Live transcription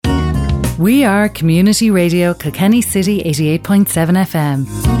We are Community Radio Kilkenny City 88.7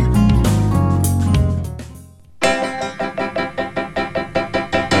 FM.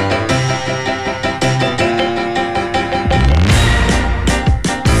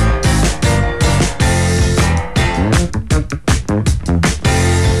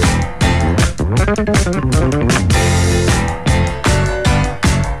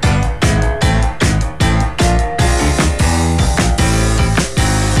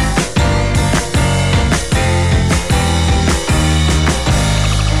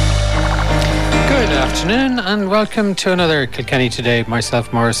 And welcome to another Kilkenny Today.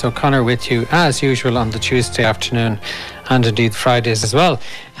 Myself, Maurice O Connor, with you as usual on the Tuesday afternoon and indeed Fridays as well.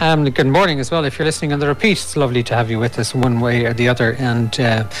 Good morning as well if you're listening on the repeat. It's lovely to have you with us one way or the other. And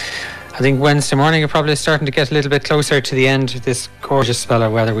I think Wednesday morning are probably starting to get a little bit closer to the end of this gorgeous spell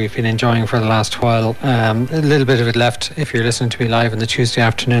of weather we've been enjoying for the last while. A little bit of it left if you're listening to me live on the Tuesday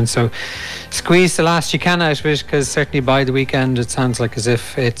afternoon, so squeeze the last you can out of it, because certainly by the weekend it sounds like as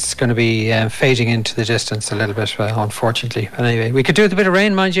if it's going to be fading into the distance a little bit, unfortunately. But anyway, we could do with a bit of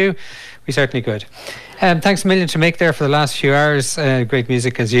rain, mind you. We certainly could. Thanks a million to Mick there for the last few hours. Great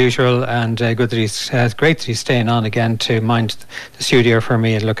music as usual, and good that he's great that he's staying on again to mind the studio for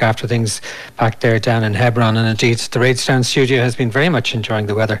me and look after things back there down in Hebron. And indeed, the Raidstown studio has been very much enjoying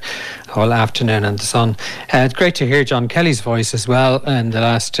the weather all afternoon and the sun. It's great to hear John Kelly's voice as well in the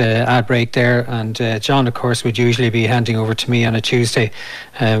last ad break there. And John, of course, would usually be handing over to me on a Tuesday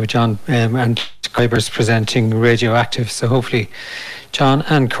with John and Kuipers presenting Radioactive. So hopefully John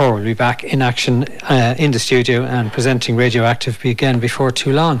and Cor will be back in action in the studio and presenting Radioactive again before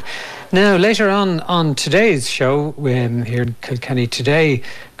too long. Now, later on today's show, here in Kilkenny Today,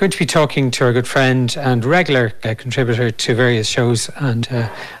 going to be talking to our good friend and regular contributor to various shows and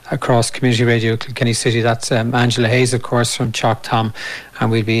across Community Radio Kilkenny City. That's Angela Hayes, of course, from Teac Tom. And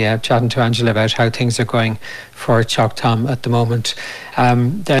we'll be chatting to Angela about how things are going for Teac Tom at the moment.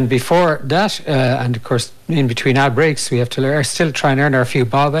 Then before that, and of course in between ad breaks, we have to still try and earn our few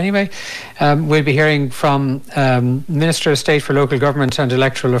bob anyway. We'll be hearing from Minister of State for Local Government and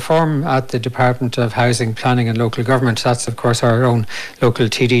Electoral Reform at the Department of Housing, Planning and Local Government. That's of course our own local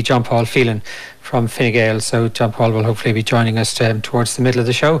TD, Paul Phelan from Fine Gael. So John Paul will hopefully be joining us towards the middle of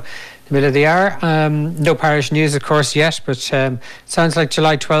the show. Middle of the hour. No parish news, of course, yet, but sounds like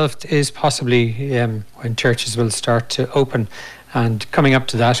July 12th is possibly when churches will start to open. And coming up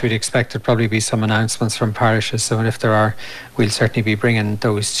to that, we'd expect there'll probably be some announcements from parishes. So, and if there are, we'll certainly be bringing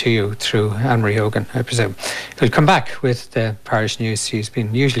those to you through Anne-Marie Hogan, I presume. He'll come back with the parish news. He's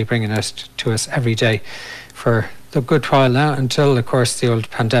been usually bringing us to us every day for a good while now, until of course the old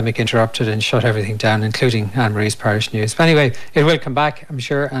pandemic interrupted and shut everything down, including Anne-Marie's parish news. But anyway, it will come back, I'm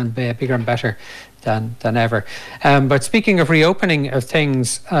sure, and be bigger and better than ever. But speaking of reopening of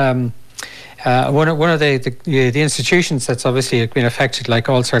things, one of the institutions that's obviously been affected, like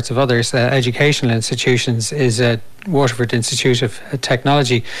all sorts of others, educational institutions, is Waterford Institute of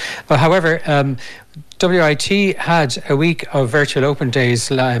Technology. But however, WIT had a week of virtual open days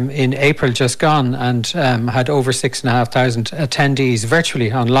in April just gone, and had over 6,500 attendees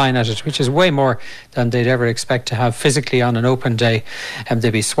virtually online at it, which is way more than they'd ever expect to have physically on an open day. They'd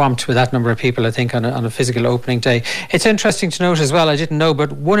be swamped with that number of people, I think, on a physical opening day. It's interesting to note as well, I didn't know,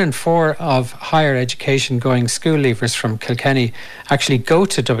 but 1 in 4 of higher education going school leavers from Kilkenny actually go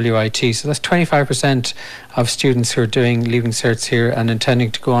to WIT. So that's 25% of students who are doing leaving certs here and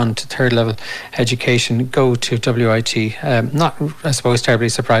intending to go on to third level education go to WIT. Not, I suppose, terribly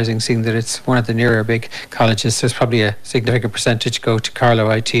surprising, seeing that it's one of the nearer big colleges. There's probably a significant percentage go to Carlow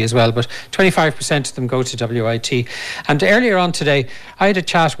IT as well, but 25% of them go to WIT. And earlier on today, I had a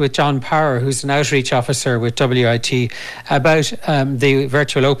chat with John Power, who's an outreach officer with WIT, about the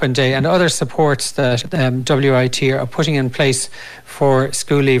virtual open day and other supports that WIT are putting in place for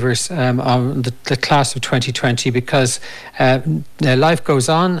school leavers on the class of 2020, because life goes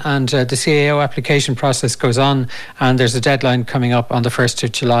on and the CAO application process goes on, and there's a deadline coming up on the 1st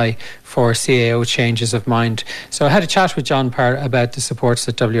of July for CAO changes of mind. So I had a chat with John Parr about the supports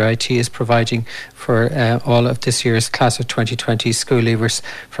that WIT is providing for all of this year's class of 2020 school leavers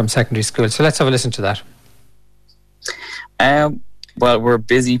from secondary school. So let's have a listen to that. Well, we're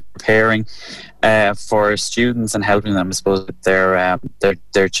busy preparing for students and helping them, I suppose, with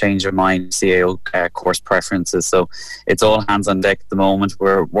their change of mind, CAO course preferences. So it's all hands on deck at the moment.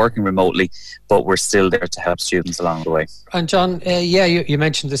 We're working remotely, but we're still there to help students along the way. And John, you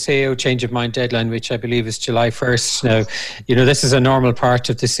mentioned the CAO change of mind deadline, which I believe is July 1st. Now, this is a normal part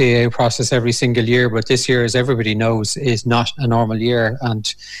of the CAO process every single year, but this year, as everybody knows, is not a normal year,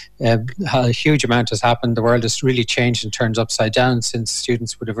 and a huge amount has happened. The world has really changed and turned upside down since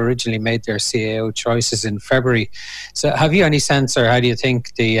students would have originally made their CAO choices in February. So have you any sense, or how do you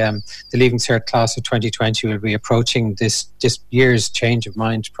think the Leaving Cert class of 2020 will be approaching this year's change of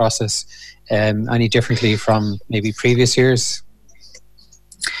mind process any differently from maybe previous years?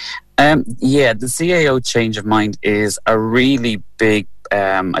 The CAO change of mind is a really big,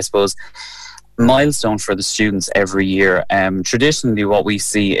 I suppose, milestone for the students every year. Traditionally, what we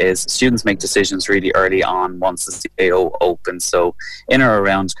see is students make decisions really early on once the CAO opens. So in or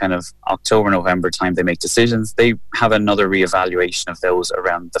around kind of October, November time, they make decisions. They have another reevaluation of those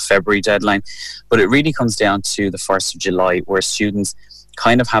around the February deadline. But it really comes down to the 1st of July, where students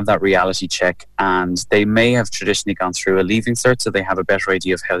kind of have that reality check, and they may have traditionally gone through a Leaving Cert, so they have a better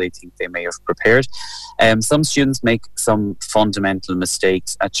idea of how they think they may have prepared. Some students make some fundamental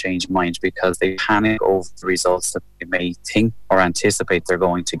mistakes at change of mind because they panic over the results that they may think or anticipate they're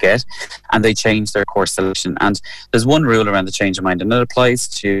going to get, and they change their course selection. And there's one rule around the change of mind, and it applies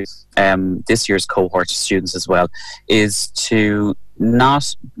to this year's cohort of students as well, is to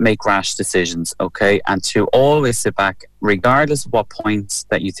not make rash decisions, okay, and to always sit back, regardless of what points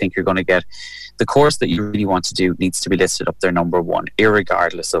that you think you're going to get. The course that you really want to do needs to be listed up there number one,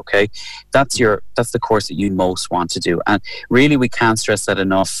 irregardless, okay? That's the course that you most want to do. And really, we can't stress that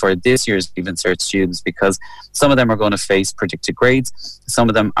enough for this year's Leaving Cert students, because some of them are going to face predicted grades. Some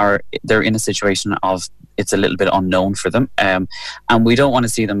of them they're in a situation of it's a little bit unknown for them. And we don't want to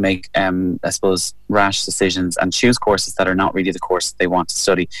see them make, I suppose, rash decisions and choose courses that are not really the course they want to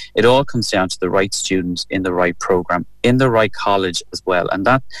study. It all comes down to the right student in the right program, in the right college as well. And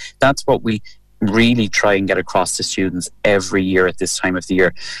that's what we really try and get across to students every year at this time of the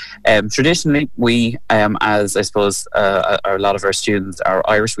year. Traditionally, we, as I suppose a lot of our students are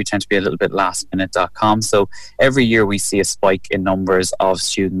Irish, we tend to be a little bit lastminute.com. So every year we see a spike in numbers of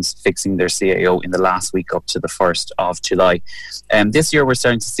students fixing their CAO in the last week up to the 1st of July. This year we're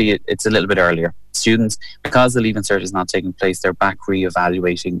starting to see it's a little bit earlier. Students, because the Leaving Cert is not taking place, they're back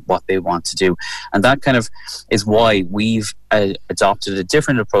re-evaluating what they want to do. And that kind of is why we've adopted a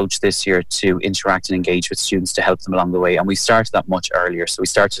different approach this year to interact and engage with students to help them along the way. And we started that much earlier. So we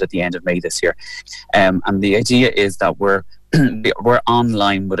started at the end of May this year. And the idea is that we're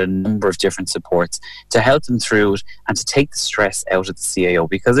online with a number of different supports to help them through it and to take the stress out of the CAO,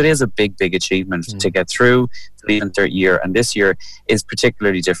 because it is a big achievement to get through the Leaving Cert year, and this year is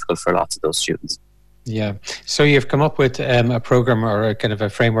particularly difficult for lots of those students. Yeah. So you've come up with a program or a kind of a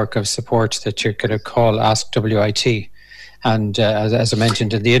framework of support that you're going to call Ask WIT. And as I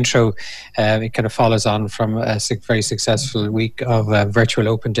mentioned in the intro, it kind of follows on from a very successful week of virtual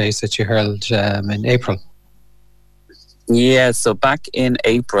open days that you held in April. Yeah, so back in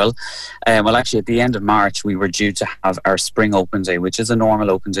April, actually at the end of March, we were due to have our Spring Open Day, which is a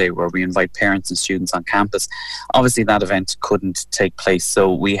normal open day where we invite parents and students on campus. Obviously, that event couldn't take place,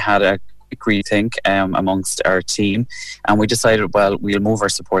 so we had a quick rethink amongst our team, and we decided, well, we'll move our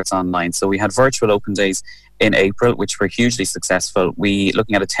supports online. So we had virtual open days in April, which were hugely successful. We,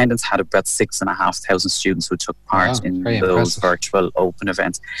 looking at attendance, had about 6,500 students who took part in those virtual open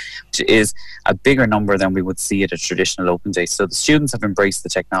events, which is a bigger number than we would see at a traditional open day. So the students have embraced the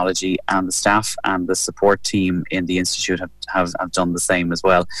technology, and the staff and the support team in the Institute have done the same as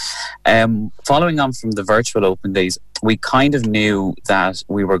well. Following on from the virtual open days, we kind of knew that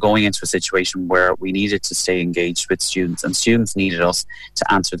we were going into a situation where we needed to stay engaged with students, and students needed us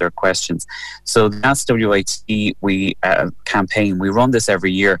to answer their questions. So the Ask WIT campaign, we run this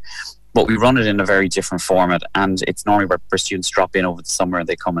every year, but we run it in a very different format, and it's normally where students drop in over the summer and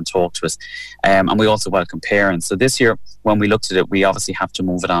they come and talk to us, and we also welcome parents. So this year, when we looked at it, we obviously have to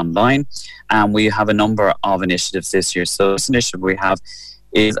move it online, and we have a number of initiatives this year. So this initiative we have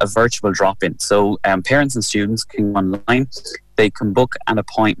is a virtual drop-in. So parents and students can go online. They can book an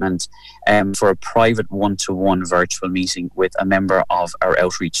appointment for a private one-to-one virtual meeting with a member of our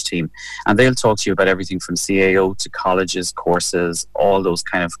outreach team. And they'll talk to you about everything from CAO to colleges, courses, all those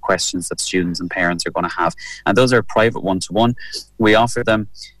kind of questions that students and parents are going to have. And those are private one-to-one. We offer them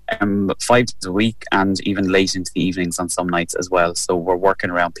 5 days a week, and even late into the evenings on some nights as well. So we're working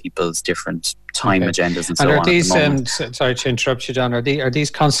around people's different time agendas and so on. And are these, sorry to interrupt you, John, are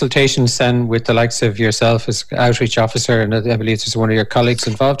these consultations then with the likes of yourself as outreach officer, and I believe there's one of your colleagues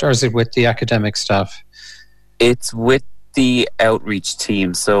involved, or is it with the academic staff? It's with the outreach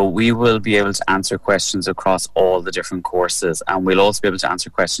team, so we will be able to answer questions across all the different courses, and we'll also be able to answer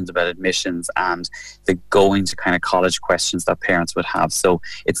questions about admissions and the going to kind of college questions that parents would have. So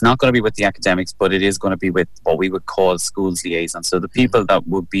it's not going to be with the academics, but it is going to be with what we would call schools liaison, so the people that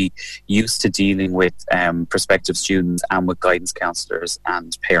would be used to dealing with prospective students and with guidance counsellors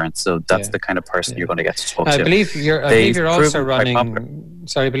and parents. So that's the kind of person you're going to get to talk to. I believe you're also running.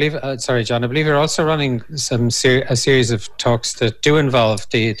 Sorry, John. I believe you're also running a series of talks that do involve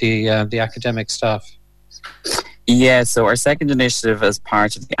the academic staff. Yeah, so our second initiative as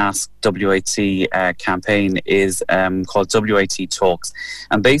part of the Ask WIT campaign is called WIT Talks.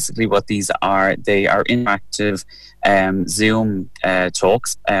 And basically what these are, they are interactive Zoom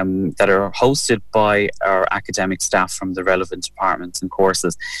talks that are hosted by our academic staff from the relevant departments and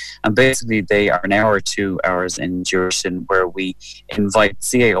courses. And basically they are an hour or 2 hours in duration, where we invite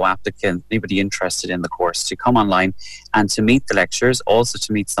CAO applicants, anybody interested in the course, to come online and to meet the lecturers, also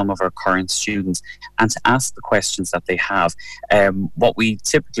to meet some of our current students and to ask the questions that they have. What we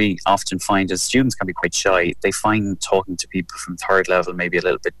typically often find is students can be quite shy. They find talking to people from third level maybe a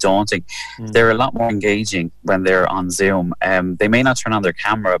little bit daunting. They're a lot more engaging when they're on Zoom. They may not turn on their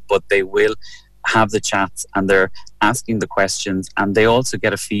camera, but they will have the chats and they're asking the questions, and they also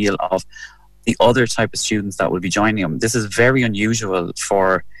get a feel of the other type of students that will be joining them. This is very unusual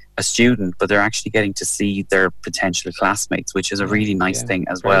for a student, but they're actually getting to see their potential classmates, which is a really nice thing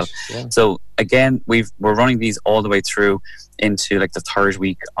as well. So again, we're running these all the way through into like the third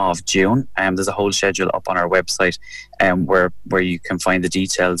week of June. There's a whole schedule up on our website where you can find the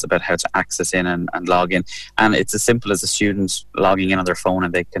details about how to access in and log in. And it's as simple as a student logging in on their phone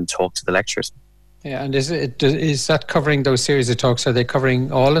and they can talk to the lecturers. Yeah, and is that covering those series of talks? Are they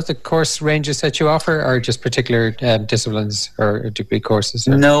covering all of the course ranges that you offer, or just particular disciplines or degree courses?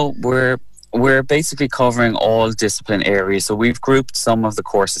 Or? No, we're basically covering all discipline areas. So we've grouped some of the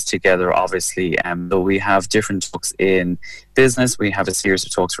courses together, obviously. So we have different talks in business. We have a series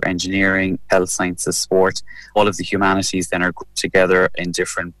of talks for engineering, health sciences, sport. All of the humanities then are grouped together in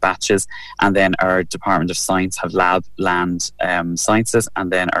different batches. And then our Department of Science have land sciences,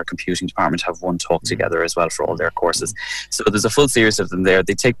 and then our computing department have one talk together as well for all their courses. So there's a full series of them there.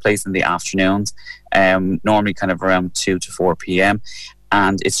 They take place in the afternoons, normally kind of around 2 to 4 p.m.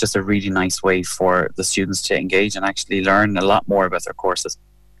 And it's just a really nice way for the students to engage and actually learn a lot more about their courses.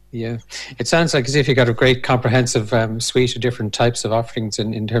 Yeah, it sounds like as if you've got a great comprehensive suite of different types of offerings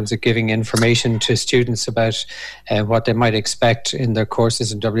in terms of giving information to students about what they might expect in their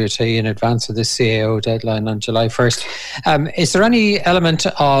courses in WIT in advance of the CAO deadline on July 1st. Is there any element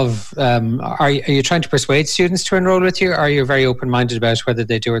of, are you trying to persuade students to enrol with you, or are you very open-minded about whether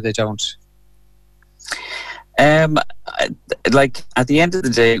they do or they don't? Like at the end of the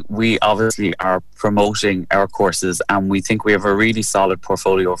day, we obviously are promoting our courses, and we think we have a really solid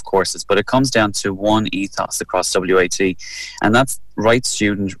portfolio of courses, but it comes down to one ethos across WIT, and that's right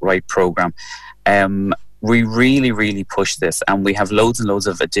student, right program. We really push this, and we have loads and loads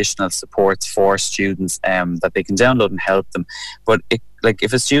of additional supports for students that they can download and help them. But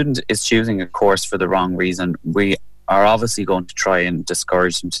if a student is choosing a course for the wrong reason, we are obviously going to try and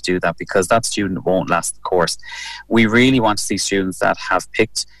discourage them to do that, because that student won't last the course. We really want to see students that have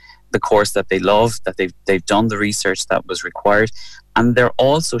picked the course that they love, that they've done the research that was required, and they're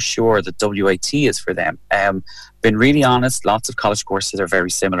also sure that WIT is for them. Been really honest, lots of college courses are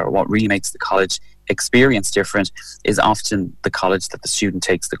very similar. What really makes the college experience different is often the college that the student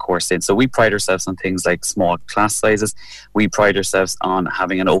takes the course in. So we pride ourselves on things like small class sizes. We pride ourselves on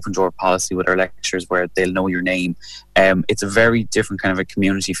having an open door policy with our lecturers where they'll know your name. It's a very different kind of a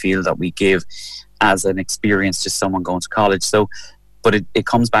community feel that we give as an experience to someone going to college. So, but it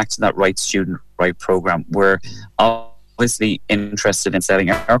comes back to that right student, right program. We're obviously interested in selling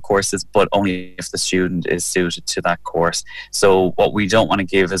our courses, but only if the student is suited to that course. So what we don't want to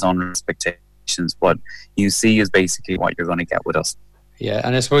give is unrealistic expectations. What you see is basically what you're going to get with us. Yeah,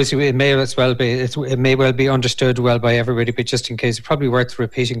 and I suppose it may well be understood well by everybody, but just in case, it's probably worth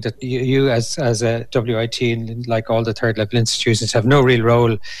repeating that you as a WIT, and like all the third level institutions, have no real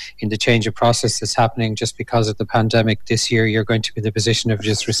role in the change of process that's happening just because of the pandemic. This year you're going to be in the position of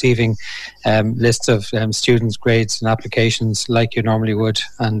just receiving lists of students' grades and applications like you normally would,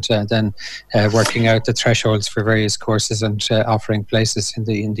 and then working out the thresholds for various courses and offering places in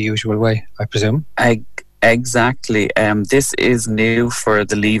the usual way, I presume. Exactly. This is new for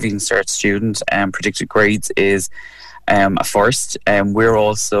the Leaving Cert student. Predicted grades is a first. We're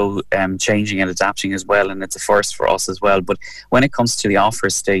also changing and adapting as well, and it's a first for us as well. But when it comes to the offer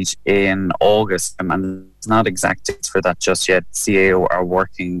stage in August, and it's not exact dates for that just yet, CAO are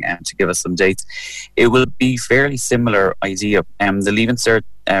working to give us some dates. It will be fairly similar idea. The Leaving Cert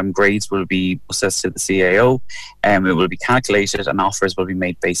grades will be processed to the CAO, it will be calculated, and offers will be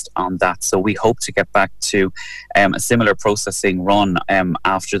made based on that. So we hope to get back to a similar processing run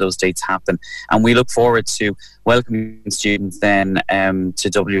after those dates happen, and we look forward to welcoming students then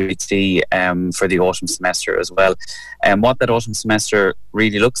to WAT for the autumn semester as well. What that autumn semester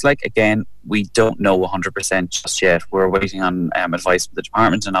really looks like, again, we don't know 100% just yet. We're waiting on advice from the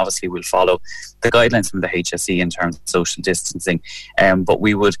department, and obviously we'll follow the guidelines from the HSE in terms of social distancing. But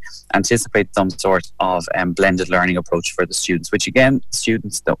we would anticipate some sort of blended learning approach for the students, which again,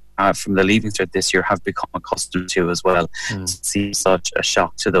 students that from the Leaving Cert this year have become accustomed to as well. It seems such a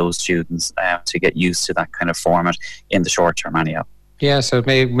shock to those students to get used to that kind of format in the short term anyhow. Yeah, so it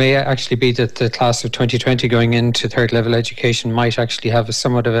may actually be that the class of 2020 going into third level education might actually have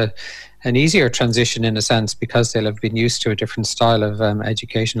somewhat of an easier transition in a sense, because they'll have been used to a different style of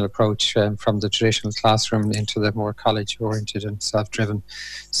educational approach from the traditional classroom into the more college-oriented and self-driven,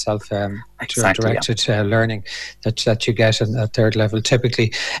 self-directed learning that you get at third level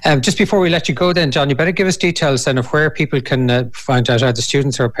typically. Just before we let you go then, John, you better give us details then of where people can find out, either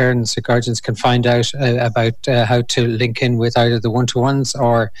students or parents or guardians can find out about how to link in with either the one-to-ones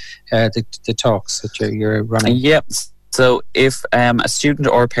or the talks that you're running. Yep. So if a student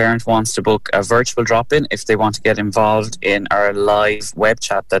or a parent wants to book a virtual drop-in, if they want to get involved in our live web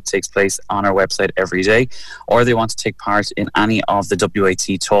chat that takes place on our website every day, or they want to take part in any of the WAT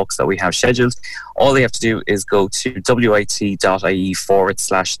talks that we have scheduled, all they have to do is go to wat.ie/CAO,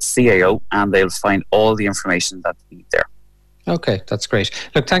 and they'll find all the information that they need there. Okay, that's great.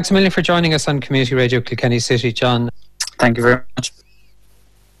 Look, thanks a million for joining us on Community Radio Kilkenny City, John. Thank you very much.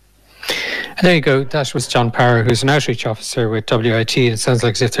 There you go. That was John Power, who's an outreach officer with WIT. It sounds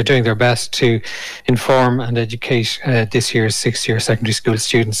like as if they're doing their best to inform and educate this year's sixth-year secondary school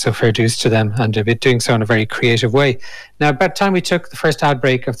students. So fair dues to them, and they've been doing so in a very creative way. Now, about time we took the first ad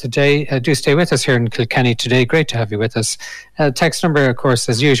break of the day. Do stay with us here in Kilkenny Today. Great to have you with us. Text number, of course,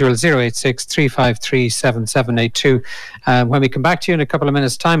 as usual, 086 353 7782. When we come back to you in a couple of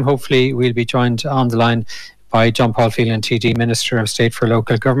minutes' time, hopefully we'll be joined on the line by Paul Phelan, TD, Minister of State for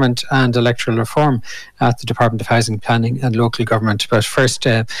Local Government and Electoral Reform at the Department of Housing, Planning and Local Government. But first,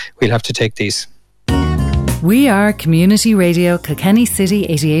 we'll have to take these. We are Community Radio Kilkenny City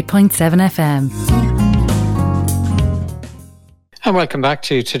 88.7 FM. And welcome back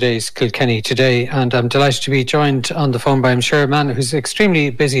to today's Kilkenny Today, and I'm delighted to be joined on the phone by, I'm sure, a man who's extremely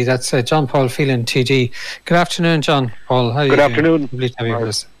busy. That's John Paul Phelan, TD. Good afternoon, John Paul. How are you? Good afternoon. Lovely to have you with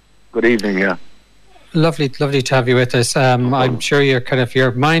us. Good evening, yeah. Lovely to have you with us. I'm sure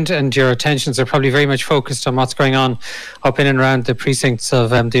your mind and your attentions are probably very much focused on what's going on up in and around the precincts of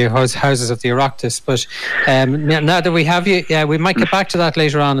the houses of the Oireachtas. But now that we have you, we might get back to that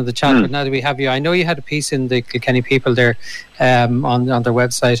later on in the chat. But now that we have you, I know you had a piece in the Kilkenny People there on their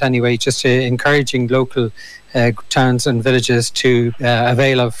website anyway, just encouraging local towns and villages to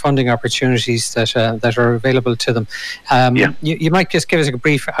avail of funding opportunities that are available to them. You might just give us a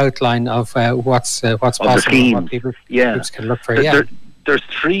brief outline of what's possible and what people groups can look for. There's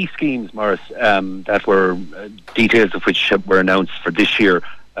three schemes, Maurice, that were details of which were announced for this year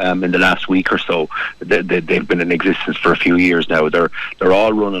in the last week or so. They've been in existence for a few years now. They're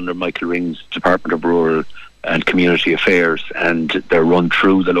all run under Michael Ring's Department of Rural and Community Affairs, and they're run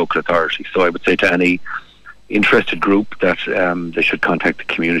through the local authority. So I would say to any interested group that they should contact the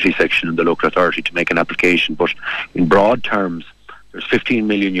community section in the local authority to make an application. But in broad terms, there's 15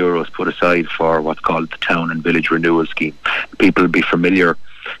 million euros put aside for what's called the Town and Village Renewal Scheme. People will be familiar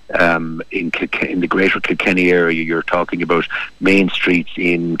in the greater Kilkenny area. You're talking about main streets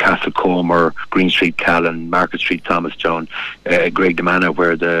in Castlecomer, Green Street, Callan, Market Street, Thomastown, Greig Demana,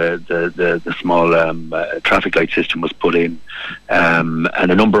 where the small traffic light system was put in, and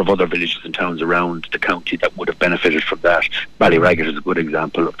a number of other villages and towns around the county that would have benefited from that. Ballyraggett is a good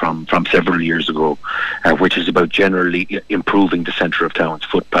example from several years ago, which is about generally improving the centre of towns,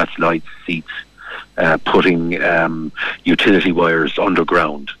 footpaths, lights, seats, putting utility wires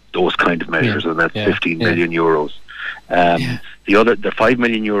underground, those kind of measures, and that's 15 million euros. The 5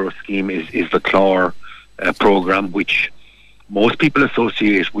 million euro scheme is the CLAR programme, which most people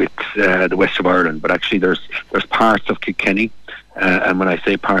associate with the west of Ireland, but actually there's parts of Kilkenny, and when I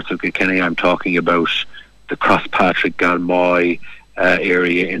say parts of Kilkenny, I'm talking about the Crosspatrick, Galmoy,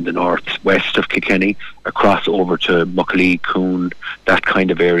 area in the northwest of Kilkenny, across over to Muckalee, Coon, that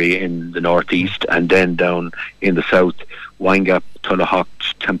kind of area in the northeast, and then down in the south, Windgap,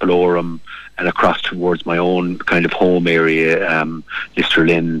 Tullahocht, Templeorum, and across towards my own kind of home area,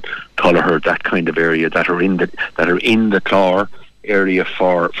 Listerlin, Tullahur, that kind of area that are in the Clár area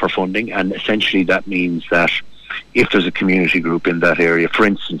for funding. And essentially that means that if there's a community group in that area, for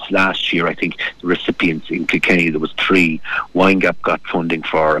instance, last year I think the recipients in Kilkenny, there was 3. Windgap got funding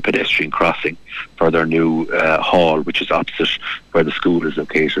for a pedestrian crossing for their new hall, which is opposite where the school is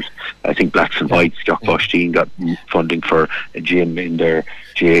located. I think Blacks and Whites, Jock got funding for a gym in their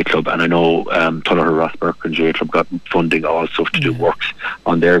GA club, and I know Tullahur Rossburke and GA club got funding also to do works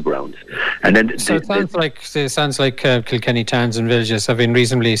on their grounds. And then so it sounds like Kilkenny towns and villages have been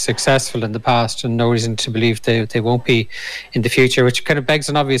reasonably successful in the past, and no reason to believe they won't be in the future, which kind of begs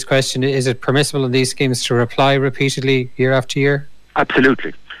an obvious question: is it permissible in these schemes to apply repeatedly year after year?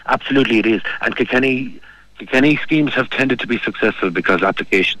 Absolutely it is. And Kilkenny schemes have tended to be successful because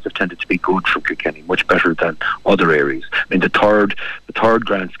applications have tended to be good from Kilkenny, much better than other areas. I mean, the third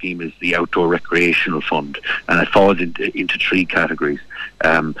grant scheme is the Outdoor Recreational Fund, and it falls into 3 categories.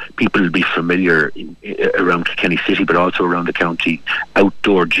 People will be familiar around Kilkenny City, but also around the county.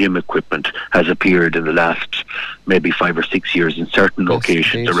 Outdoor gym equipment has appeared in the last maybe 5 or 6 years in certain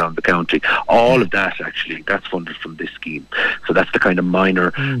locations around the county. All of that, actually, that's funded from this scheme. So that's the kind of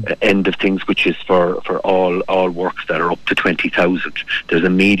minor end of things, which is for all works that are up to 20,000. There's a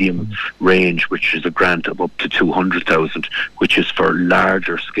medium range, which is a grant of up to 200,000, which is for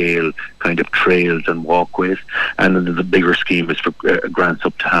larger scale kind of trails and walkways. And then the bigger scheme is for grants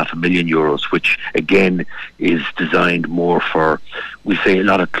up to €500,000, which again is designed more for, we say a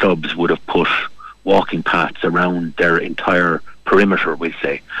lot of clubs would have put walking paths around their entire perimeter, we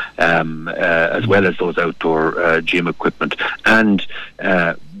say, as well as those outdoor gym equipment. And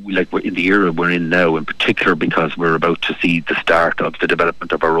like in the era we're in now, in particular because we're about to see the start of the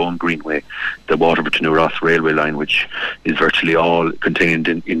development of our own greenway, the Waterford to New Ross railway line, which is virtually all contained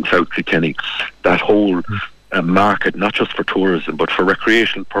in South Kilkenny. That whole market, not just for tourism but for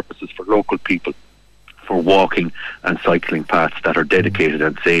recreational purposes, for local people, for walking and cycling paths that are dedicated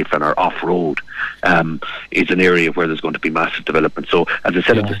and safe and are off-road, is an area where there's going to be massive development. So, as I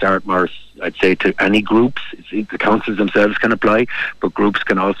said at the start, Maurice, I'd say to any groups, the councils themselves can apply, but groups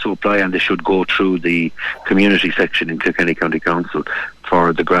can also apply, and they should go through the community section in Kilkenny County Council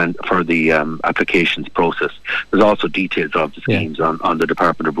for the applications process. There's also details of the schemes on the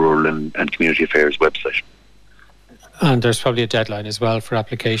Department of Rural and Community Affairs website. And there's probably a deadline as well for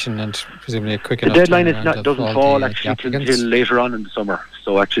application, and presumably a quick enough. The deadline doesn't fall actually until later on in the summer.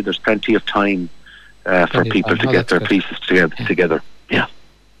 So actually, there's plenty of time for people to get their pieces together. Yeah.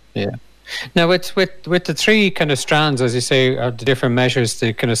 Now, with the 3 kind of strands, as you say, are the different measures,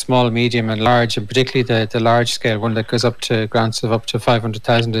 the kind of small, medium, and large, and particularly the large scale one that goes up to grants of up to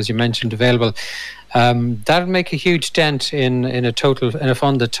 500,000, as you mentioned, available. That'll make a huge dent in a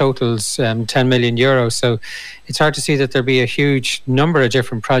fund that totals €10 million. So it's hard to see that there'll be a huge number of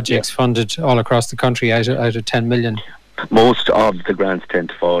different projects funded all across the country out of 10 million. Most of the grants tend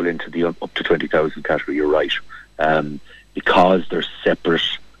to fall into the up to 20,000 category. You're right, because there's separate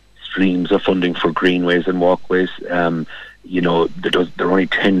streams of funding for greenways and walkways. There only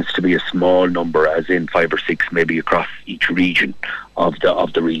tends to be a small number, as in 5 or 6, maybe across each region of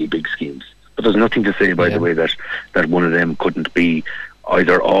the really big schemes. But there's nothing to say, by the way, that one of them couldn't be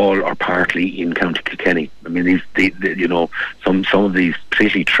either all or partly in County Kilkenny. I mean, some of these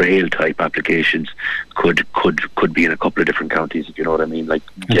pretty trail type applications could be in a couple of different counties, if you know what I mean. Like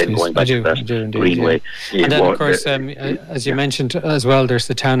going back to that greenway. Yeah. And then, of course, as you mentioned as well, there's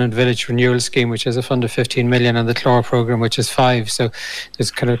the Town and Village Renewal Scheme, which has a fund of 15 million, and the Clár programme, which is 5. So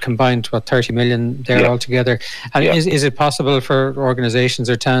there's kind of combined 30 million there altogether. And is it possible for organisations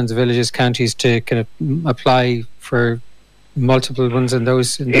or towns, villages, counties to kind of apply for multiple ones in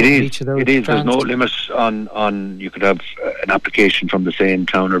each of those? It is. There's no limit on you could have an application from the same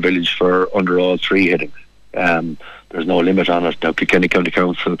town or village for under all 3 headings. There's no limit on it. Now, Kilkenny County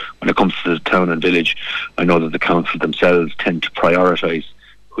Council, when it comes to the town and village, I know that the council themselves tend to prioritise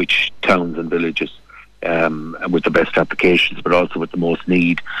which towns and villages with the best applications, but also with the most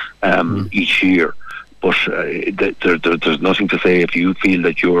need each year. But there's nothing to say if you feel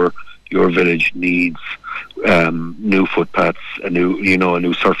that your village needs new footpaths, a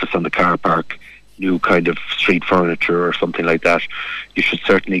new surface on the car park, new kind of street furniture or something like that. You should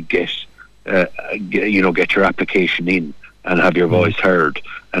certainly get your application in and have your voice heard.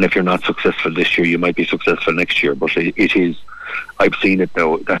 And if you're not successful this year, you might be successful next year. But it is, I've seen it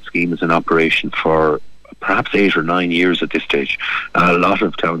though. That scheme is in operation for perhaps 8 or 9 years at this stage. A lot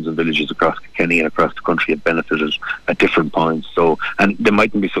of towns and villages across Kilkenny and across the country have benefited at different points. So, and they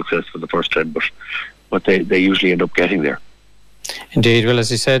mightn't be successful the first time, but they usually end up getting there. Indeed. Well, as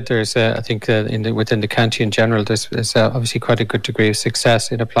you said, there's I think within the county in general, there's obviously quite a good degree of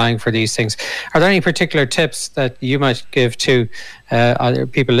success in applying for these things. Are there any particular tips that you might give to other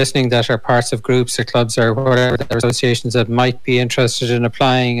people listening that are parts of groups or clubs or whatever, associations that might be interested in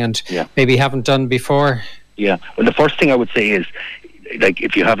applying and maybe haven't done before? Yeah. Well, the first thing I would say is, like,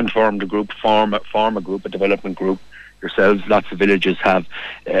 if you haven't formed a group, form a group, a development group yourselves. Lots of villages have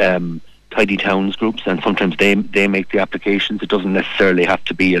tidy towns groups, and sometimes they make the applications. It doesn't necessarily have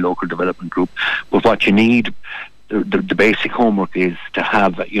to be a local development group, but what you need, the basic homework is to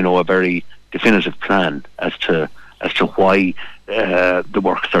have a very definitive plan as to why the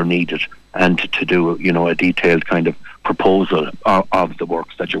works are needed, and to do a detailed kind of proposal of the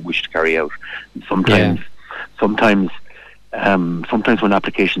works that you wish to carry out. And sometimes when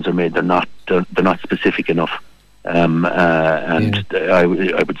applications are made, they're not specific enough. I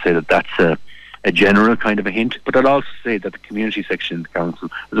would say that's a general kind of a hint, but I'd also say that the community section in the council,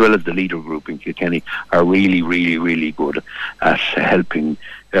 as well as the leader group in Kilkenny, are really, really, really good at helping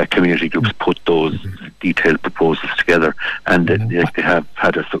community groups put those detailed proposals together, and they have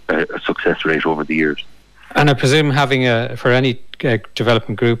had a success rate over the years. And I presume having for any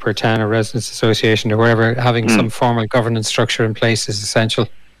development group or town or residents association or wherever, having some formal governance structure in place is essential.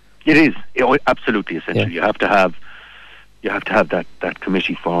 It is absolutely essential. You have to have that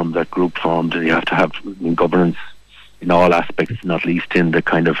committee formed, that group formed, and you have to have governance in all aspects, not least in the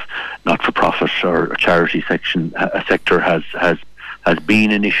kind of not-for-profit or charity sector has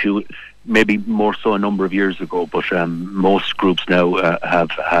been an issue. Maybe more so a number of years ago, but most groups now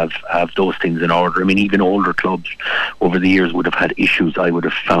have those things in order. I mean, even older clubs over the years would have had issues, I would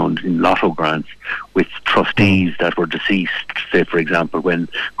have found, in lotto grants with trustees that were deceased, say, for example, when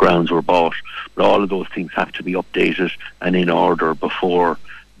grounds were bought. But all of those things have to be updated and in order before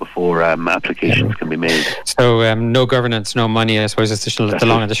applications can be made. So no governance, no money, I suppose it's the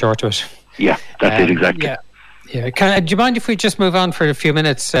long and the short of it. Yeah, that's it, exactly. Yeah. Do you mind if we just move on for a few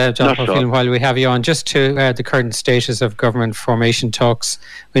minutes, John Paul Phelan, while we have you on, just to the current status of government formation talks?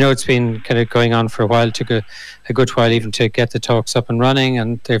 We know it's been kind of going on for a while, took a good while even to get the talks up and running,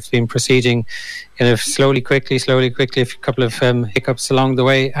 and they've been proceeding kind of slowly, quickly, a couple of hiccups along the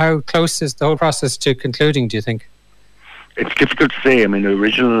way. How close is the whole process to concluding, do you think? It's difficult to say. I mean,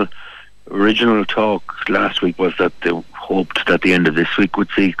 the original talk last week was that they hoped that the end of this week would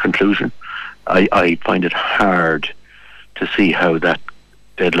see conclusion. I find it hard to see how that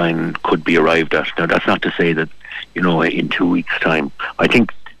deadline could be arrived at. Now, that's not to say that, in 2 weeks' time. I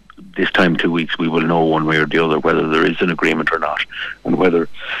think this time, 2 weeks, we will know one way or the other whether there is an agreement or not, and whether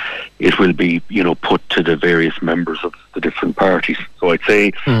it will be, put to the various members of the different parties. So I'd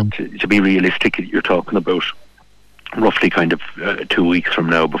say, to be realistic, you're talking about roughly kind of 2 weeks from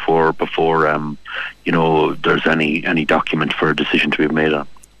now before there's any document for a decision to be made on.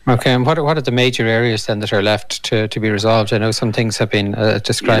 Okay, and what are the major areas then that are left to be resolved? I know some things have been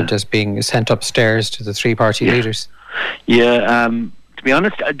described as being sent upstairs to the three-party leaders. Yeah, to be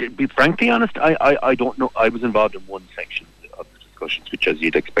honest, frankly honest, I don't know. I was involved in one section of the discussions, which, as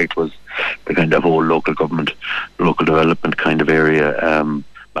you'd expect, was the kind of whole local government, local development kind of area.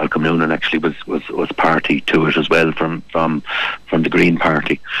 Malcolm Noonan actually was party to it as well from the Green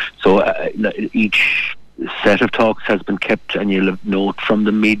Party. So each set of talks has been kept, and you'll note from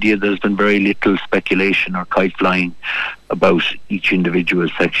the media there's been very little speculation or kite flying about each individual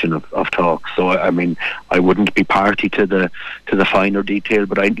section of talks. So I mean, I wouldn't be party to the finer detail,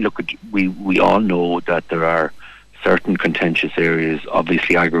 but we all know that there are certain contentious areas,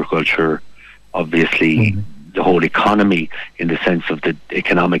 obviously agriculture, obviously the whole economy, in the sense of the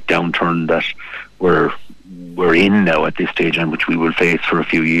economic downturn that we're in now at this stage, and which we will face for a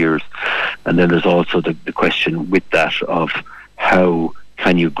few years. And then there's also the question with that of how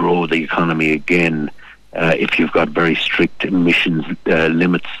can you grow the economy again if you've got very strict emissions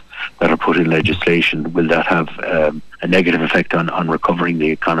limits that are put in legislation. Will that have a negative effect on recovering the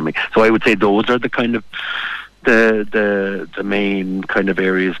economy? So I would say those are the kind of the main kind of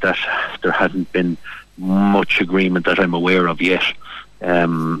areas that there hasn't been much agreement that I'm aware of yet.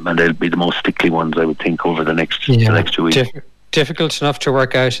 And they'll be the most stickly ones, I would think, over the next 2 weeks. Difficult enough to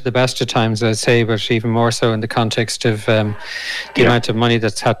work out at the best of times, I'd say, but even more so in the context of the amount of money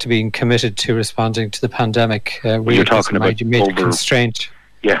that's had to be committed to responding to the pandemic. You're talking about over constraint.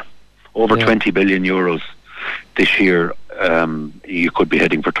 Yeah, over 20 billion euros this year. You could be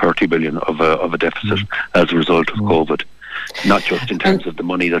heading for 30 billion of a deficit as a result of COVID. not just in terms of the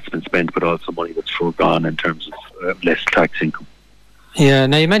money that's been spent, but also money that's foregone in terms of less tax income. Yeah,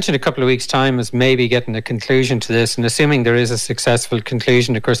 now you mentioned a couple of weeks' time as maybe getting a conclusion to this, and assuming there is a successful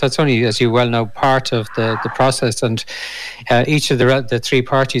conclusion, of course, that's only, as you well know, part of the process, and each of the three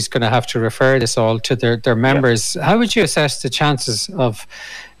parties is going to have to refer this all to their members. How would you assess the chances of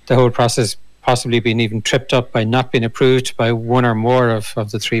the whole process possibly being even tripped up by not being approved by one or more of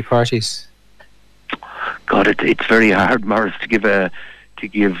the three parties? God, it's very hard, Maurice, to give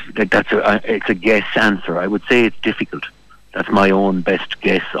it's a guess answer. I would say it's difficult. That's my own best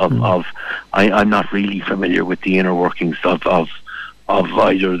guess I'm not really familiar with the inner workings of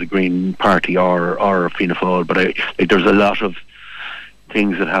either the Green Party or Fianna Fáil, but there's a lot of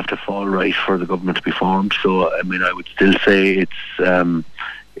things that have to fall right for the government to be formed. So, I mean, I would still say it's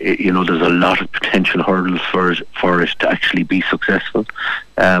there's a lot of potential hurdles for it to actually be successful.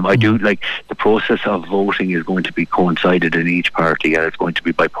 I do like the process of voting is going to be coincided in each party, and it's going to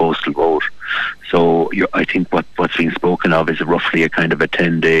be by postal vote. So I think what's being spoken of is roughly a kind of a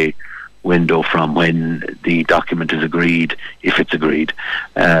 10-day window from when the document is agreed, if it's agreed,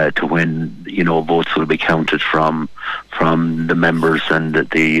 to when votes will be counted from the members and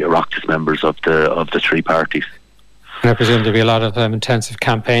the Oireachtas members of the three parties. I presume there'll be a lot of intensive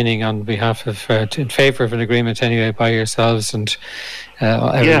campaigning on behalf of, in favour of an agreement anyway, by yourselves and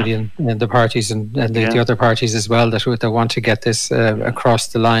everybody in the parties and the other parties as well that want to get this across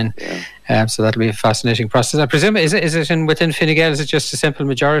the line. Yeah. So that'll be a fascinating process. I presume, is it within Fine Gael, is it just a simple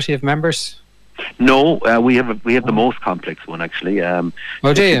majority of members? No, we have the most complex one actually.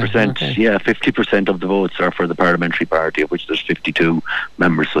 50%, okay. Yeah, 50% of the votes are for the parliamentary party, of which there's 52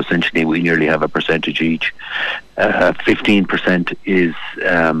 members. So essentially, we nearly have a percentage each. 15% is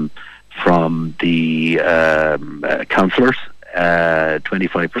from the councillors,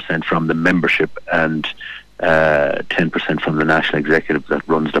 25% from the membership, and 10% from the national executive that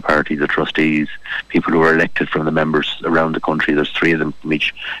runs the party, the trustees, people who are elected from the members around the country. There's 3 of them from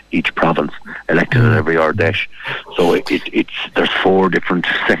each province, elected at every Ardesh. So there's 4 different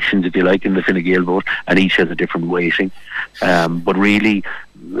sections, if you like, in the Fine Gael vote, and each has a different weighting. But really,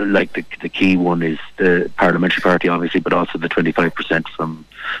 like the key one is the parliamentary party, obviously, but also the 25%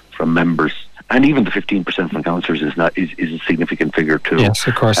 from members. And even the 15% from councillors is a significant figure too. Yes,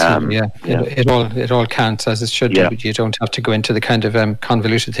 of course. It all counts as it should do. But you don't have to go into the kind of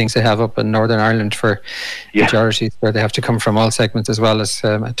convoluted things they have up in Northern Ireland for majorities, where they have to come from all segments as well as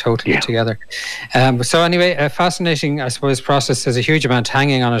totally together. So anyway, a fascinating, I suppose, process. There's a huge amount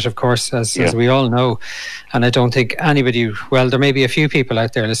hanging on it, of course, as we all know. And I don't think anybody. Well, there may be a few people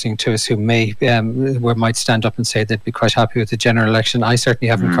out there listening to us who might stand up and say they'd be quite happy with the general election. I certainly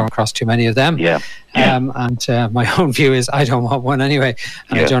haven't come across too many of them. And my own view is I don't want one anyway,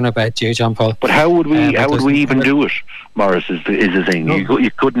 and I don't know about you, John Paul. But how would we even do it, Maurice? Is the thing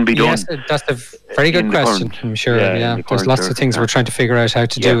you couldn't be done? Yes, that's a very good question. I'm sure. There's lots of things we're trying to figure out how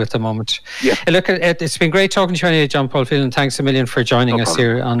to do at the moment. Look, it's been great talking to you anyway, John Paul Phelan. Thanks a million for joining us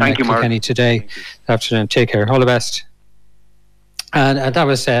here on Kilkenny Today this afternoon. Take care. All the best. And that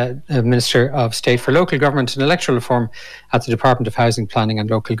was Minister of State for Local Government and Electoral Reform at the Department of Housing, Planning and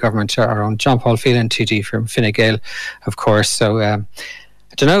Local Government, our own John Paul Phelan, TD from Fine Gael, of course. So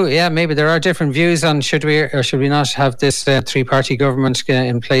I don't know, maybe there are different views on should we or should we not have this three-party government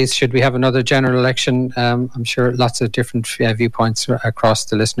in place. Should we have another general election? I'm sure lots of different viewpoints across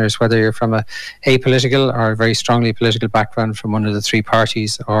the listeners, whether you're from a apolitical or a very strongly political background from one of the three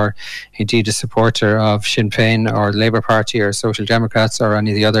parties, or indeed a supporter of Sinn Féin or the Labour Party or Social Democrats or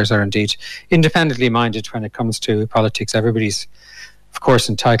any of the others, are indeed independently minded when it comes to politics. Everybody's, of course,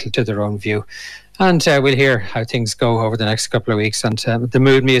 entitled to their own view. And we'll hear how things go over the next couple of weeks. And the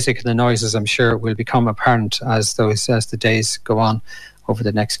mood music and the noises, I'm sure, will become apparent as the days go on over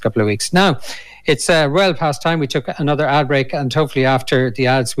the next couple of weeks. Now, it's well past time. We took another ad break, and hopefully after the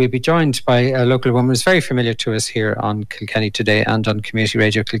ads, we'll be joined by a local woman who's very familiar to us here on Kilkenny Today and on Community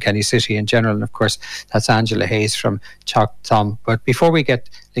Radio Kilkenny City in general. And of course, that's Angela Hayes from Teac Tom. But before we get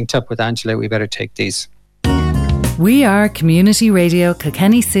linked up with Angela, we better take these. We are Community Radio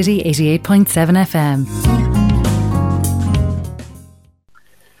Kilkenny City 88.7 FM.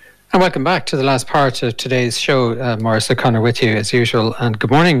 And welcome back to the last part of today's show. Maurice O Connor with you as usual. And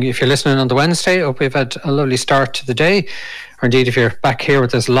good morning if you're listening on the Wednesday. Hope we've had a lovely start to the day. Or indeed, if you're back here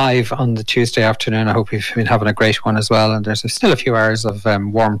with us live on the Tuesday afternoon, I hope you've been having a great one as well. And there's still a few hours of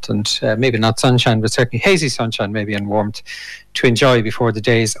warmth and maybe not sunshine, but certainly hazy sunshine maybe, and warmth to enjoy before the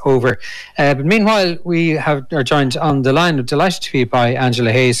day is over. But meanwhile, we are joined on the line. I'm delighted to be by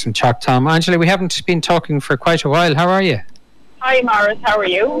Angela Hayes from Teac Tom. Angela, we haven't been talking for quite a while. How are you? Hi, Maurice. How are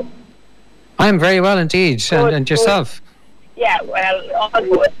you? I'm very well indeed. And yourself? Yeah, well,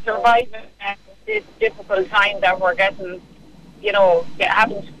 also surviving this difficult time that we're getting,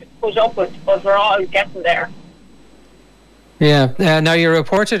 having to put up with, but we're all getting there. Yeah. Now, you're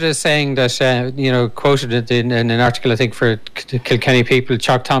reported as saying that, quoted in an article, I think, for Kilkenny People,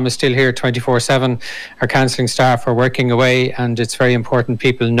 Teac Tom is still here 24/7. Our counselling staff are working away, and it's very important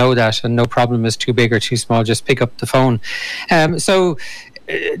people know that, and no problem is too big or too small. Just pick up the phone.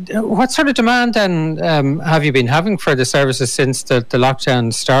 What sort of demand then have you been having for the services since the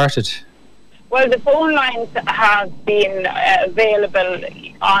lockdown started? Well, the phone lines have been available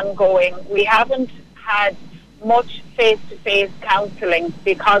ongoing. We haven't had much face-to-face counselling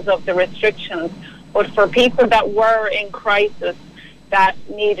because of the restrictions, but for people that were in crisis that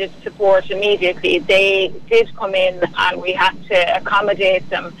needed support immediately, they did come in and we had to accommodate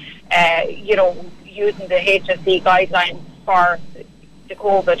them, using the HSE guidelines for the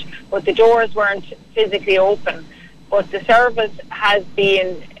COVID, but the doors weren't physically open. But the service has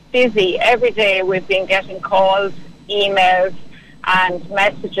been busy every day. We've been getting calls, emails and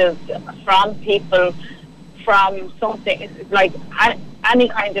messages from people from something like any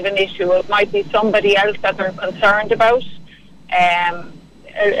kind of an issue. It might be somebody else that they're concerned about.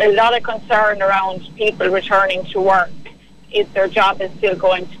 A lot of concern around people returning to work, if their job is still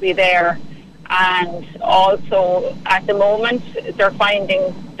going to be there. And also at the moment they're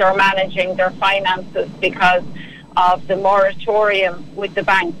finding they're managing their finances because of the moratorium with the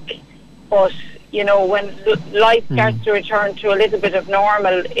bank. But when life starts to return to a little bit of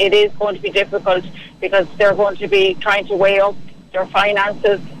normal, it is going to be difficult because they're going to be trying to weigh up their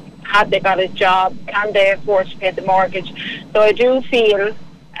finances. Have they got a job? Can they afford to pay the mortgage? So I do feel,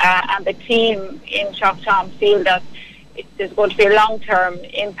 and the team in Teac Tom feel that there's going to be a long-term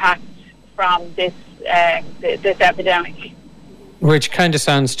impact from this epidemic. Which kind of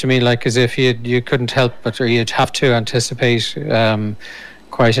sounds to me like as if you couldn't help but, or you'd have to anticipate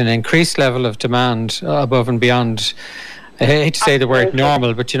quite an increased level of demand above and beyond. I hate to say the word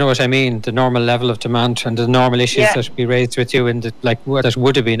normal, but you know what I mean, the normal level of demand and the normal issues that would be raised with you that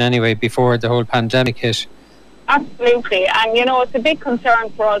would have been anyway before the whole pandemic hit. Absolutely. And it's a big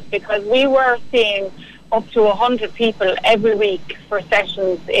concern for us because we were seeing up to 100 people every week for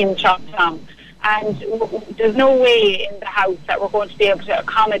sessions in Teac Tom. And there's no way in the house that we're going to be able to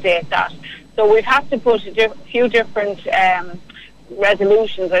accommodate that. So we've had to put a few different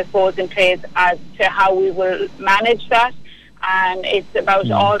resolutions, I suppose, in place as to how we will manage that. And it's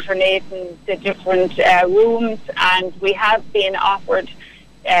about alternating the different rooms. And we have been offered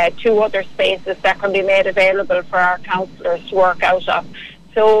 2 other spaces that can be made available for our counsellors to work out of.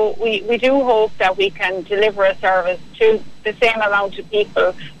 So we do hope that we can deliver a service to the same amount of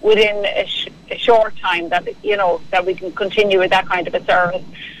people within a short time, that we can continue with that kind of a service.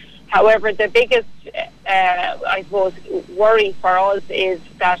 However, the biggest, I suppose, worry for us is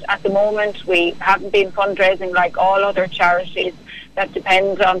that at the moment we haven't been fundraising like all other charities that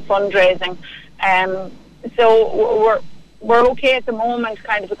depend on fundraising. So we're okay at the moment,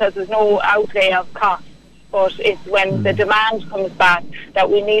 kind of, because there's no outlay of cost. But it's when the demand comes back that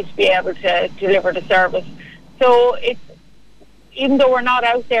we need to be able to deliver the service. So even though we're not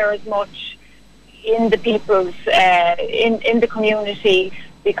out there as much in the people's in the community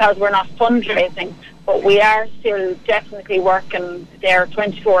because we're not fundraising, but we are still definitely working there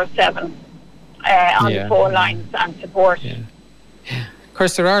 24/7 on the phone lines and support. Yeah. Of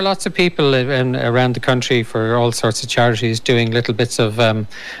course, there are lots of people around the country for all sorts of charities doing little bits of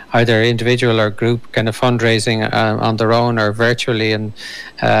either individual or group kind of fundraising on their own or virtually, and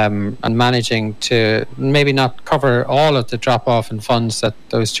managing to maybe not cover all of the drop-off in funds that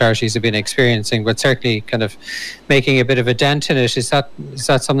those charities have been experiencing, but certainly kind of making a bit of a dent in it. Is that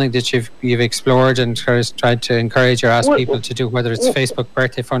something that you've explored and tried to encourage or ask people to do, whether it's Facebook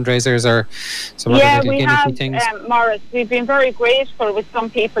birthday fundraisers or some other little gimmicky things? Maurice, we've been very grateful with some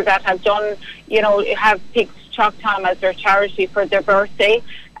people that have done, have picked Teac Tom as their charity for their birthday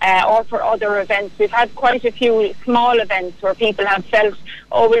or for other events. We've had quite a few small events where people have felt,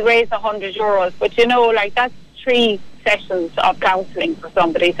 we'll raise €100, but that's 3 sessions of counselling for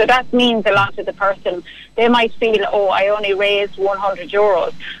somebody. So that means a lot to the person. They might feel, I only raised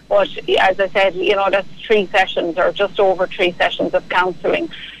 €100, but as I said, that's 3 sessions or just over 3 sessions of counselling.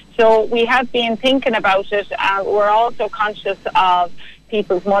 So we have been thinking about it, and we're also conscious of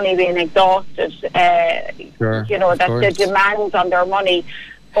people's money being exhausted, that's the demands on their money.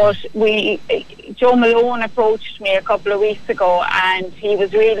 But Joe Malone approached me a couple of weeks ago, and he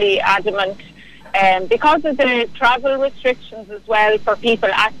was really adamant, because of the travel restrictions as well for people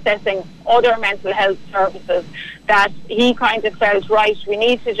accessing other mental health services, that he kind of felt, right, we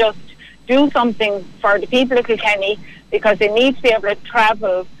need to just do something for the people of Kilkenny, because they need to be able to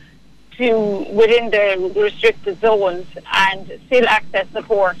travel to within the restricted zones and still access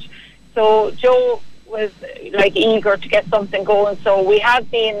support. So Joe was eager to get something going. So we have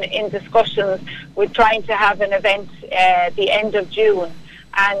been in discussions with trying to have an event the end of June,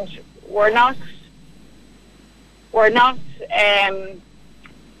 and we're not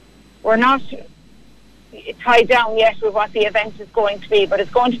tied down yet with what the event is going to be, but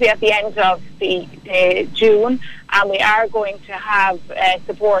it's going to be at the end of the June, and we are going to have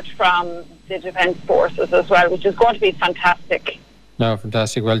support from the Defence Forces as well, which is going to be fantastic. No,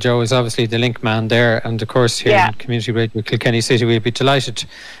 fantastic. Well, Joe is obviously the link man there, and of course here in Community Radio Kilkenny City, we'll be delighted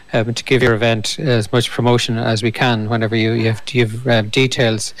to give your event as much promotion as we can whenever you have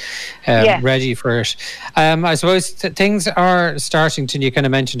details ready for it. I suppose things are starting to, you kind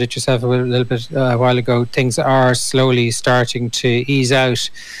of mentioned it yourself a little bit a while ago, things are slowly starting to ease out.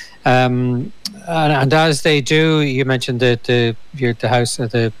 And as they do, you mentioned the house,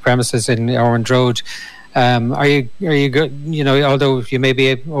 the premises in Ormond Road. Are you good? You know, although you may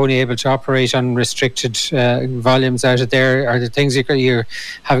be only able to operate on restricted volumes out of there, are the things you're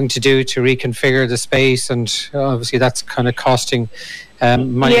having to do to reconfigure the space, and obviously that's kind of costing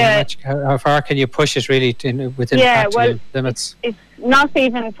money. How far can you push it really within practical limits? It's not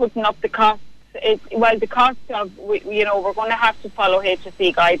even putting up the costs. The cost of, we're going to have to follow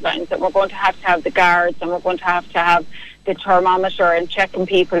HSE guidelines, and we're going to have the guards, and we're going to have the thermometer and checking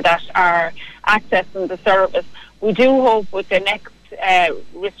people that are accessing the service. We do hope with the next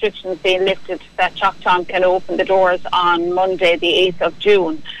restrictions being lifted that Teac Tom can open the doors on Monday the 8th of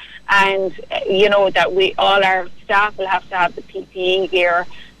June, and that all our staff will have to have the PPE gear,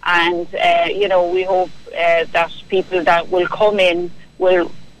 and we hope that people that will come in will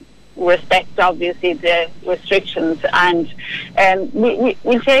respect obviously the restrictions, and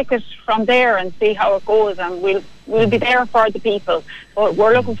we'll take it from there and see how it goes, and we'll be there for the people. But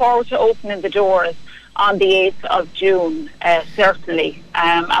we're looking forward to opening the doors on the 8th of June, certainly,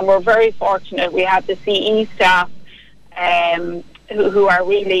 and we're very fortunate. We have the CE staff who are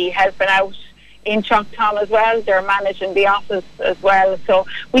really helping out in Teac Tom as well. They're managing the office as well, so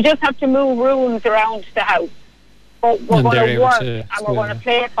we just have to move rooms around the house. But we're going to work, and we're going to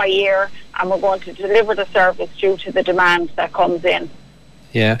play it by ear, and we're going to deliver the service due to the demand that comes in.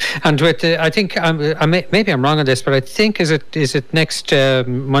 Yeah, and with I think maybe I'm wrong on this, but I think is it next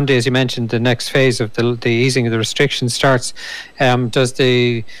Monday, as you mentioned, the next phase of the easing of the restrictions starts. Does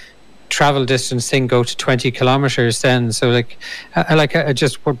the travel distance thing go to 20 kilometres then? So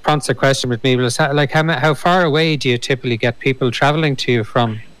just prompts a question with me. How far away do you typically get people travelling to you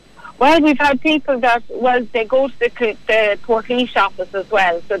from? Well, we've had people that, they go to the Portlaoise office as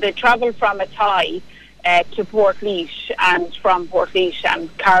well. So they travel from Athy to Portlaoise, and from Portlaoise and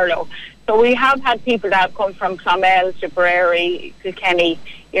Carlow. So we have had people that have come from Clonmel, Tipperary, Kilkenny,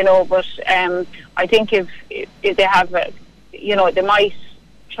 but I think if they have, they might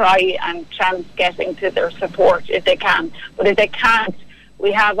try and chance getting to their support if they can. But if they can't,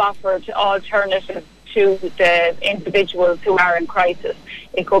 we have offered alternatives to the individuals who are in crisis.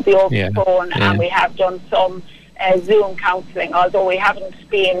 It could be over the phone, and we have done some Zoom counselling, although we haven't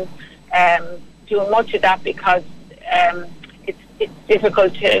been doing much of that because it's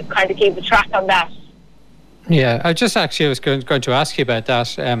difficult to kind of keep a track on that. Yeah, I was going to ask you about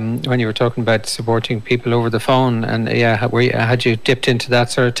that when you were talking about supporting people over the phone, and had you dipped into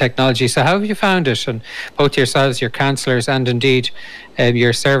that sort of technology? So how have you found it, and both yourselves, your counsellors, and indeed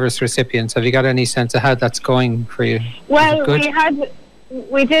your service recipients? Have you got any sense of how that's going for you? Well, we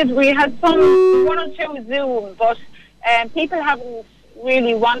had some one or two Zoom, but people haven't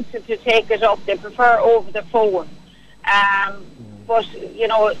really wanted to take it up. They prefer over the phone. But,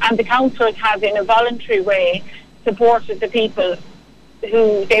 and the counsellors have in a voluntary way supported the people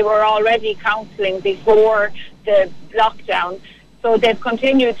who they were already counselling before the lockdown. So they've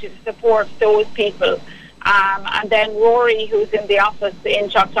continued to support those people. And then Rory, who's in the office in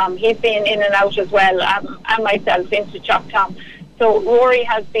Teac Tom, he's been in and out as well, and myself into Teac Tom. So Rory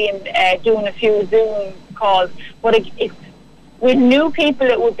has been doing a few Zoom calls, but with new people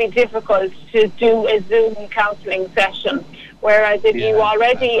it would be difficult to do a Zoom counselling session. Whereas if you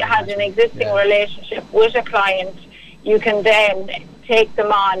already had an existing relationship with a client, you can then take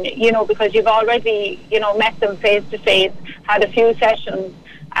them on, because you've already, met them face to face, had a few sessions.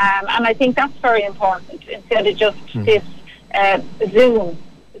 And I think that's very important instead of just this Zoom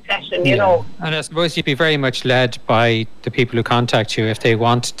session, And I suppose you'd be very much led by the people who contact you if they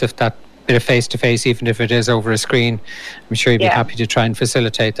want that bit of face-to-face, even if it is over a screen. I'm sure you'd be happy to try and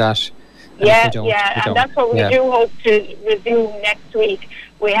facilitate that. And that's what we do hope to resume next week.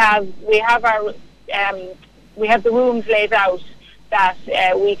 we have our we have the rooms laid out that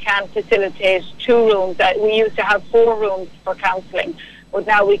we can facilitate 2 rooms. We used to have 4 rooms for counselling, but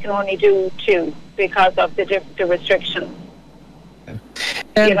now we can only do 2 because of the restriction.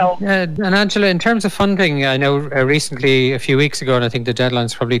 And Angela, in terms of funding, I know recently, a few weeks ago, and I think the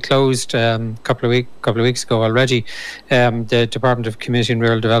deadline's probably closed a couple of weeks ago already, the Department of Community and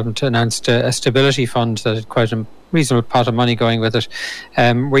Rural Development announced a stability fund that had quite a reasonable pot of money going with it.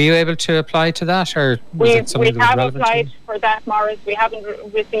 Were you able to apply to that, or was it something that was relevant? We have applied for that, Maurice. We haven't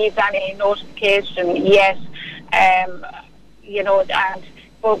received any notification yet.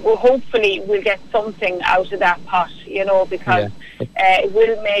 But hopefully we'll get something out of that pot, because it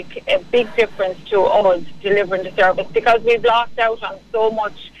will make a big difference to us delivering the service, because we've lost out on so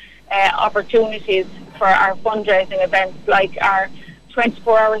much opportunities for our fundraising events. Like our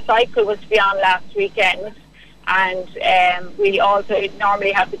 24-hour cycle was to be on last weekend, and we also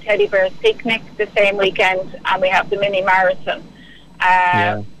normally have the Teddy Bears picnic the same weekend, and we have the mini marathon.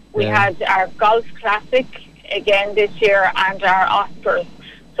 We had our golf classic again this year, and our Oscars.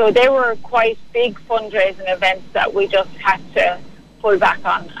 So they were quite big fundraising events that we just had to pull back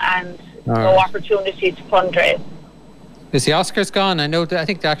on, and no opportunity to fundraise. Is the Oscars gone? I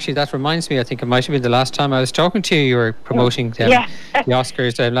think actually that reminds me, I think it might have been the last time I was talking to you, you were promoting the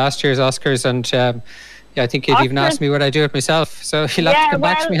Oscars, last year's Oscars, and I think you'd even asked me would I do it myself. So you'll have to come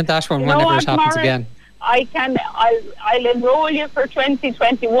back to me on that one whenever it happens again. I'll enroll you for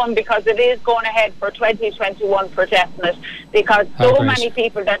 2021, because it is going ahead for 2021 for definite, because many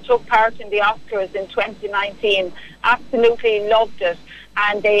people that took part in the Oscars in 2019 absolutely loved it,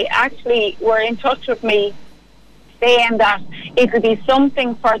 and they actually were in touch with me saying that it would be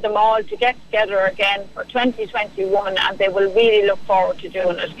something for them all to get together again for 2021, and they will really look forward to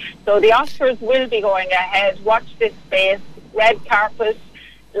doing it. So the Oscars will be going ahead. Watch this space, red carpet,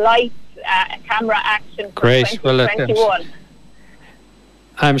 lights, camera action for 2021.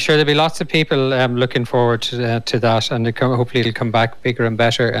 I'm sure there'll be lots of people looking forward to that, and hopefully it'll come back bigger and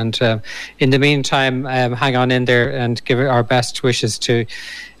better. And in the meantime, hang on in there and give our best wishes to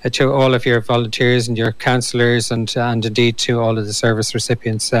all of your volunteers and your counsellors, and indeed to all of the service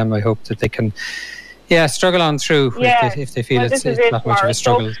recipients. I hope that they can struggle on through if they feel it's not much of a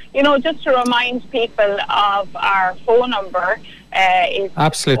struggle. So, just to remind people of our phone number, is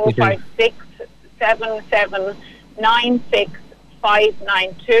 056 77 96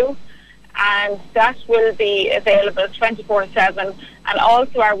 592, and that will be available 24/7. And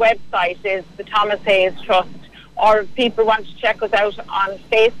also our website is the Thomas Hayes Trust, or if people want to check us out on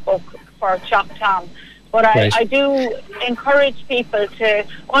Facebook for Teac Tom. But I do encourage people to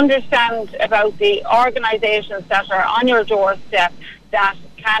understand about the organisations that are on your doorstep that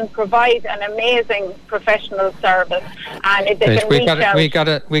can provide an amazing professional service, and if they can reach out.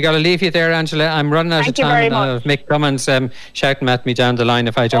 We got to leave you there, Angela. I'm running out of time. Mick Cummins shouting at me down the line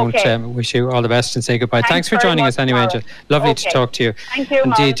if I don't wish you all the best and say goodbye. Thanks for joining us anyway, Angela. Lovely to talk to you. Thank you,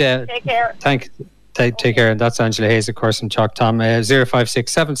 indeed. Take care. Take care. And that's Angela Hayes, of course, from Teac Tom.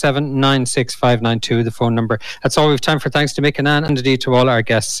 056 77 96 592, the phone number. That's all we've time for. Thanks to Mick and Anne, and indeed to all our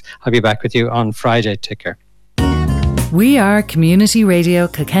guests. I'll be back with you on Friday. Take care. We are Community Radio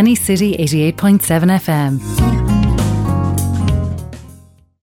Kilkenny City 88.7 FM.